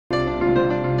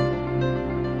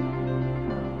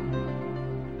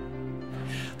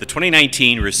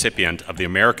2019 recipient of the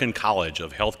American College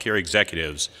of Healthcare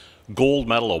Executives Gold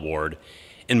Medal Award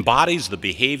embodies the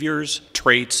behaviors,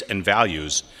 traits, and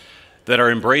values that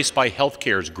are embraced by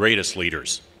healthcare's greatest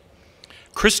leaders.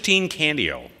 Christine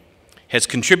Candio has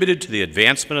contributed to the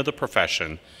advancement of the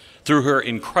profession through her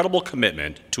incredible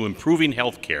commitment to improving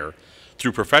healthcare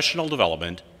through professional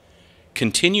development,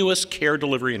 continuous care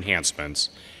delivery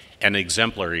enhancements, and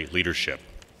exemplary leadership.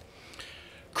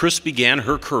 Chris began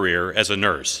her career as a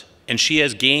nurse, and she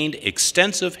has gained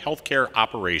extensive healthcare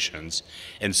operations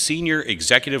and senior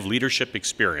executive leadership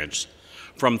experience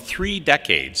from 3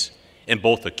 decades in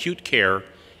both acute care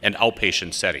and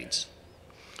outpatient settings.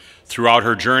 Throughout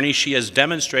her journey, she has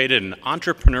demonstrated an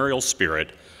entrepreneurial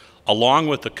spirit along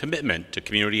with a commitment to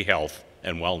community health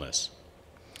and wellness.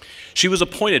 She was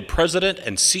appointed president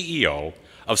and CEO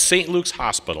of St. Luke's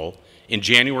Hospital in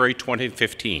January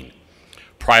 2015.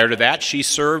 Prior to that, she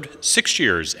served 6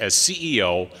 years as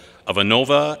CEO of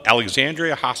Inova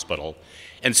Alexandria Hospital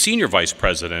and Senior Vice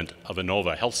President of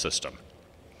Inova Health System.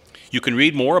 You can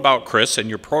read more about Chris in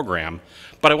your program,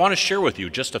 but I want to share with you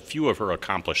just a few of her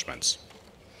accomplishments.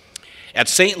 At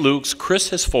St. Luke's, Chris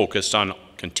has focused on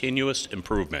continuous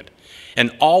improvement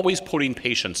and always putting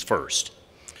patients first.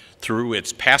 Through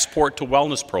its Passport to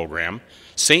Wellness program,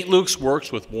 St. Luke's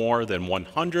works with more than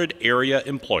 100 area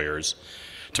employers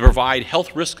to provide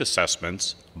health risk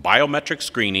assessments, biometric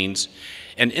screenings,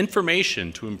 and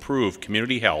information to improve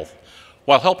community health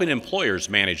while helping employers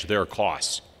manage their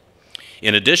costs.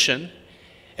 In addition,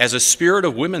 as a Spirit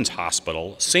of Women's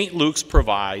Hospital, St. Luke's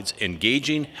provides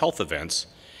engaging health events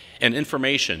and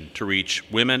information to reach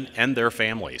women and their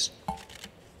families.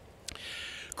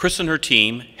 Chris and her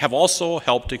team have also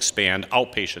helped expand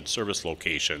outpatient service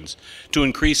locations to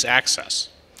increase access.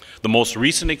 The most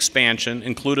recent expansion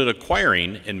included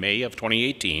acquiring, in May of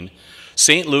 2018,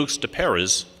 St. Luke's de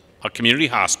Perez, a community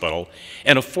hospital,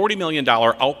 and a $40 million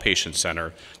outpatient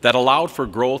center that allowed for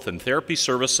growth in therapy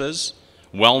services,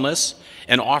 wellness,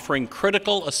 and offering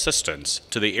critical assistance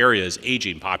to the area's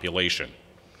aging population.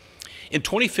 In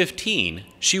 2015,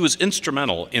 she was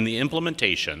instrumental in the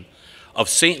implementation of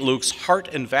St. Luke's Heart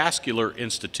and Vascular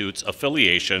Institute's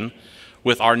affiliation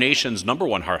with our nation's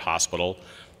 #1 heart hospital,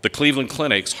 the Cleveland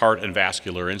Clinic's Heart and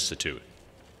Vascular Institute.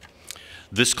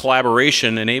 This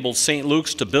collaboration enabled St.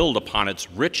 Luke's to build upon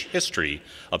its rich history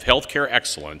of healthcare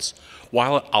excellence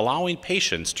while allowing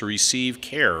patients to receive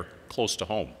care close to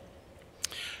home.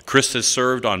 Chris has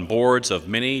served on boards of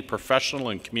many professional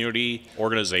and community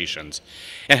organizations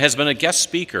and has been a guest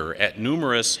speaker at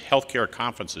numerous healthcare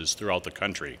conferences throughout the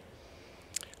country.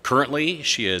 Currently,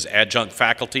 she is adjunct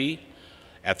faculty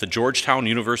at the Georgetown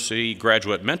University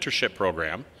Graduate Mentorship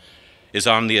Program, is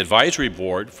on the advisory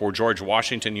board for George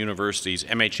Washington University's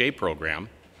MHA program,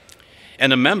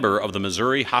 and a member of the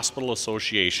Missouri Hospital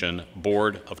Association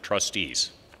Board of Trustees.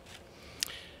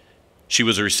 She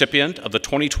was a recipient of the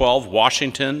 2012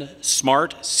 Washington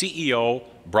Smart CEO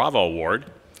Bravo Award.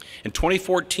 In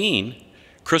 2014,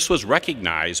 Chris was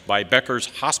recognized by Becker's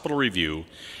Hospital Review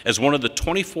as one of the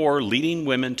 24 leading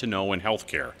women to know in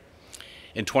healthcare.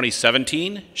 In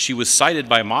 2017, she was cited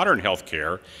by Modern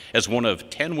Healthcare as one of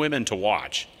 10 women to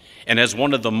watch and as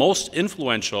one of the most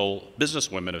influential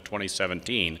businesswomen of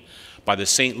 2017 by the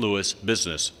St. Louis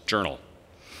Business Journal.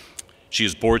 She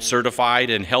is board certified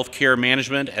in healthcare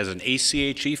management as an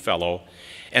ACHE fellow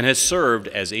and has served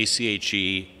as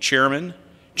ACHE chairman,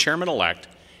 chairman-elect,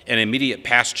 and immediate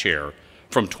past chair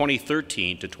from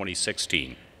 2013 to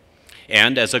 2016,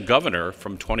 and as a governor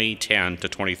from 2010 to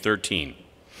 2013.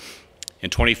 In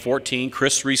 2014,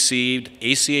 Chris received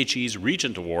ACHE's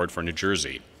Regent Award for New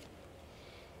Jersey.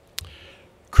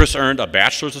 Chris earned a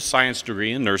Bachelor's of Science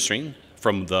degree in nursing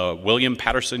from the William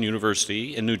Patterson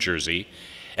University in New Jersey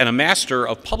and a Master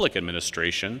of Public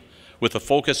Administration with a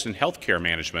focus in healthcare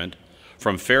management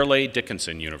from Fairleigh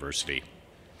Dickinson University.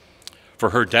 For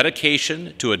her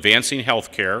dedication to advancing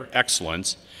healthcare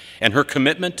excellence and her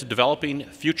commitment to developing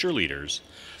future leaders,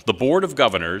 the Board of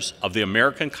Governors of the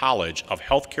American College of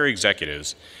Healthcare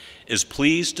Executives is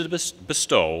pleased to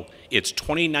bestow its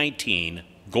 2019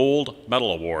 Gold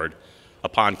Medal Award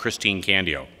upon Christine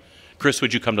Candio. Chris,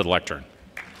 would you come to the lectern?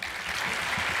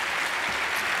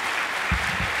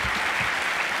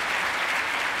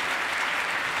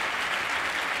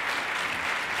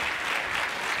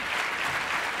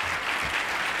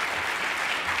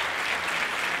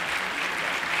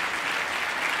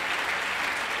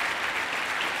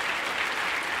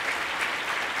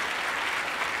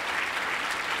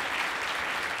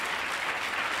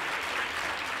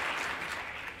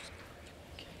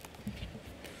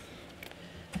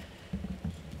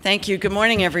 Thank you. Good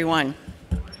morning, everyone.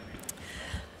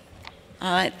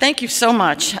 Thank you so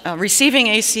much. Receiving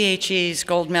ACHE's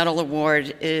Gold Medal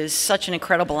Award is such an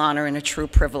incredible honor and a true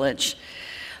privilege.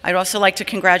 I'd also like to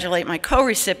congratulate my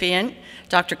co-recipient,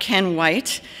 Dr. Ken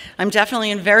White. I'm definitely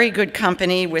in very good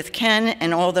company with Ken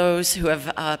and all those who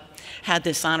have had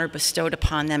this honor bestowed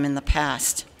upon them in the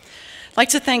past. I'd like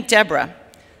to thank Deborah,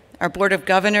 our Board of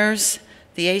Governors,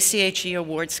 the ACHE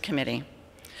Awards Committee.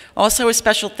 Also a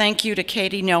special thank you to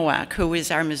Katie Nowak, who is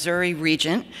our Missouri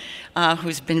Regent,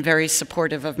 who's been very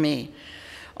supportive of me.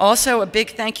 Also a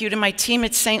big thank you to my team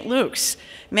at St. Luke's,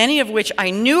 many of which I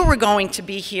knew were going to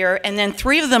be here, and then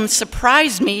 3 of them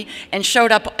surprised me and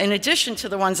showed up in addition to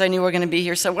the ones I knew were going to be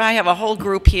here. So I have a whole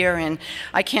group here, and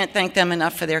I can't thank them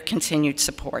enough for their continued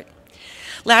support.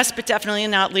 Last but definitely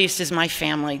not least is my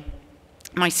family.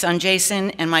 My son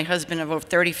Jason and my husband of over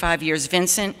 35 years,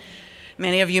 Vincent.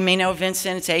 Many of you may know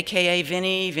Vincent, it's AKA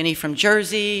Vinny from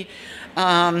Jersey.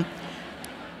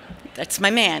 That's my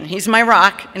man, he's my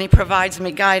rock, and he provides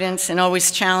me guidance and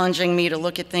always challenging me to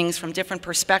look at things from different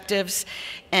perspectives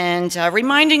and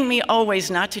reminding me always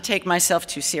not to take myself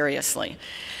too seriously.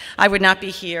 I would not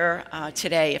be here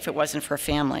today if it wasn't for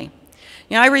family.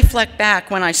 You know, I reflect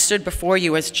back when I stood before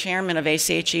you as chairman of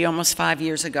ACHE almost 5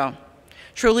 years ago.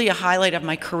 Truly a highlight of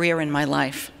my career and my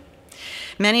life.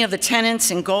 Many of the tenets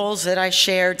and goals that I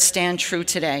shared stand true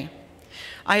today.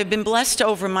 I have been blessed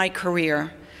over my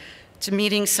career to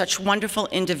meeting such wonderful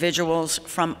individuals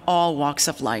from all walks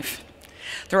of life.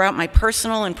 Throughout my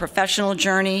personal and professional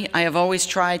journey, I have always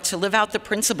tried to live out the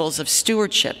principles of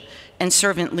stewardship and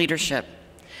servant leadership.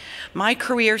 My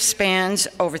career spans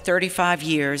over 35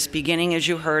 years, beginning, as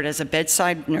you heard, as a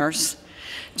bedside nurse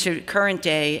to current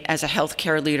day as a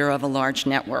healthcare leader of a large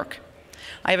network.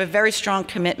 I have a very strong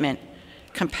commitment,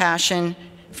 compassion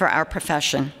for our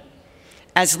profession.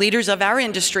 As leaders of our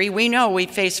industry, we know we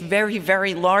face very,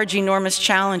 very large, enormous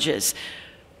challenges,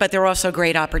 but there are also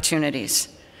great opportunities.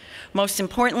 Most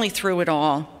importantly through it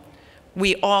all,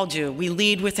 we all do. We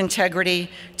lead with integrity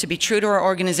to be true to our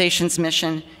organization's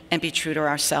mission and be true to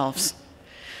ourselves.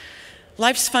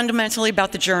 Life's fundamentally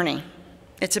about the journey.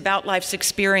 It's about life's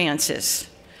experiences,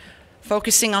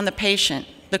 focusing on the patient,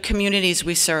 the communities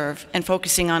we serve, and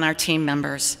focusing on our team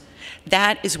members.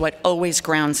 That is what always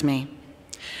grounds me.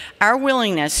 Our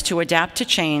willingness to adapt to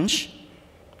change,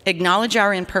 acknowledge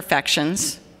our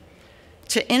imperfections,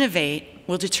 to innovate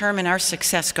will determine our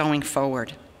success going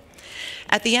forward.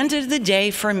 At the end of the day,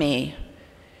 for me,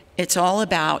 it's all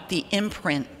about the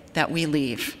imprint that we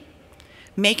leave,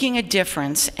 making a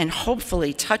difference and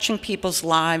hopefully touching people's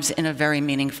lives in a very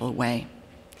meaningful way.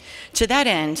 To that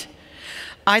end,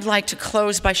 I'd like to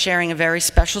close by sharing a very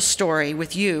special story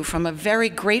with you from a very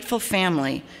grateful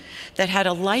family that had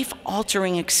a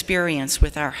life-altering experience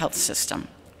with our health system.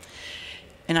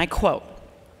 And I quote,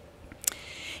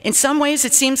 "In some ways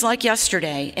it seems like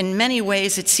yesterday, in many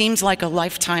ways it seems like a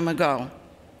lifetime ago.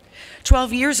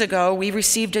 12 years ago, we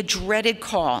received a dreaded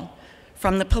call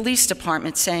from the police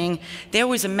department saying there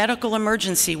was a medical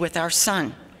emergency with our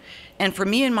son, and for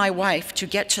me and my wife to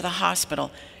get to the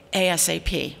hospital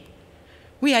ASAP.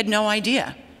 We had no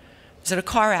idea. Was it a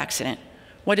car accident?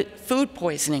 Food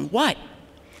poisoning? What?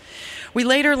 We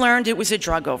later learned it was a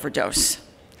drug overdose.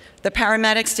 The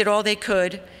paramedics did all they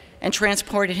could and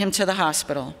transported him to the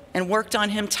hospital and worked on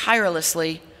him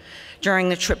tirelessly during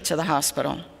the trip to the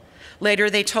hospital. Later,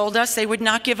 they told us they would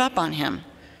not give up on him.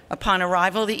 Upon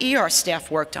arrival, the ER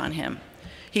staff worked on him.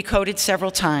 He coded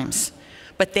several times,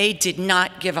 but they did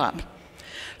not give up.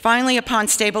 Finally, upon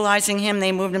stabilizing him,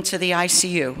 they moved him to the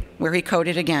ICU, where he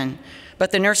coded again,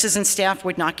 but the nurses and staff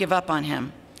would not give up on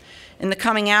him. In the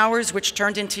coming hours, which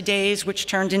turned into days, which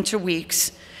turned into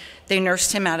weeks, they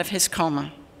nursed him out of his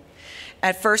coma.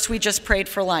 At first, we just prayed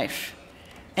for life,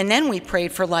 and then we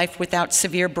prayed for life without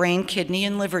severe brain, kidney,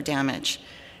 and liver damage.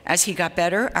 As he got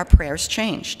better, our prayers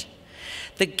changed.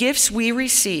 The gifts we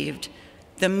received,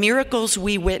 the miracles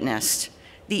we witnessed,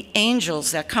 the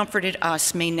angels that comforted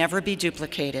us may never be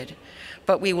duplicated,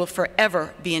 but we will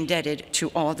forever be indebted to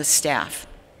all the staff.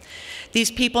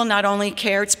 These people not only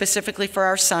cared specifically for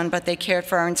our son, but they cared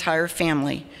for our entire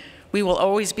family. We will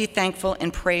always be thankful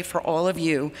and pray for all of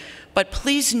you, but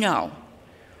please know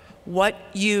what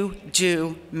you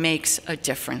do makes a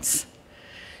difference.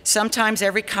 Sometimes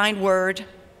every kind word,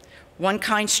 one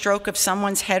kind stroke of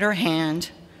someone's head or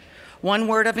hand, one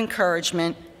word of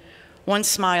encouragement, one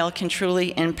smile can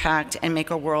truly impact and make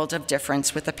a world of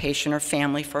difference with a patient or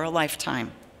family for a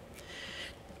lifetime.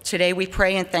 Today we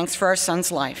pray in thanks for our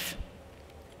son's life.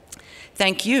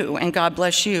 Thank you, and God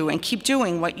bless you, and keep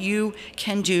doing what you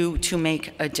can do to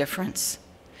make a difference.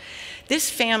 This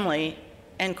family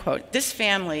end quote. This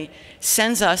family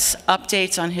sends us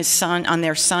updates on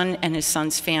their son and his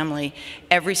son's family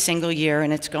every single year,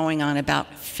 and it's going on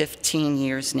about 15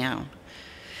 years now.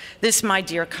 This, my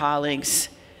dear colleagues,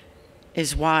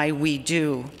 is why we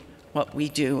do what we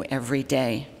do every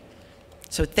day.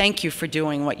 So thank you for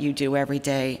doing what you do every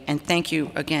day, and thank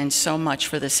you again so much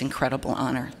for this incredible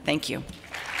honor. Thank you.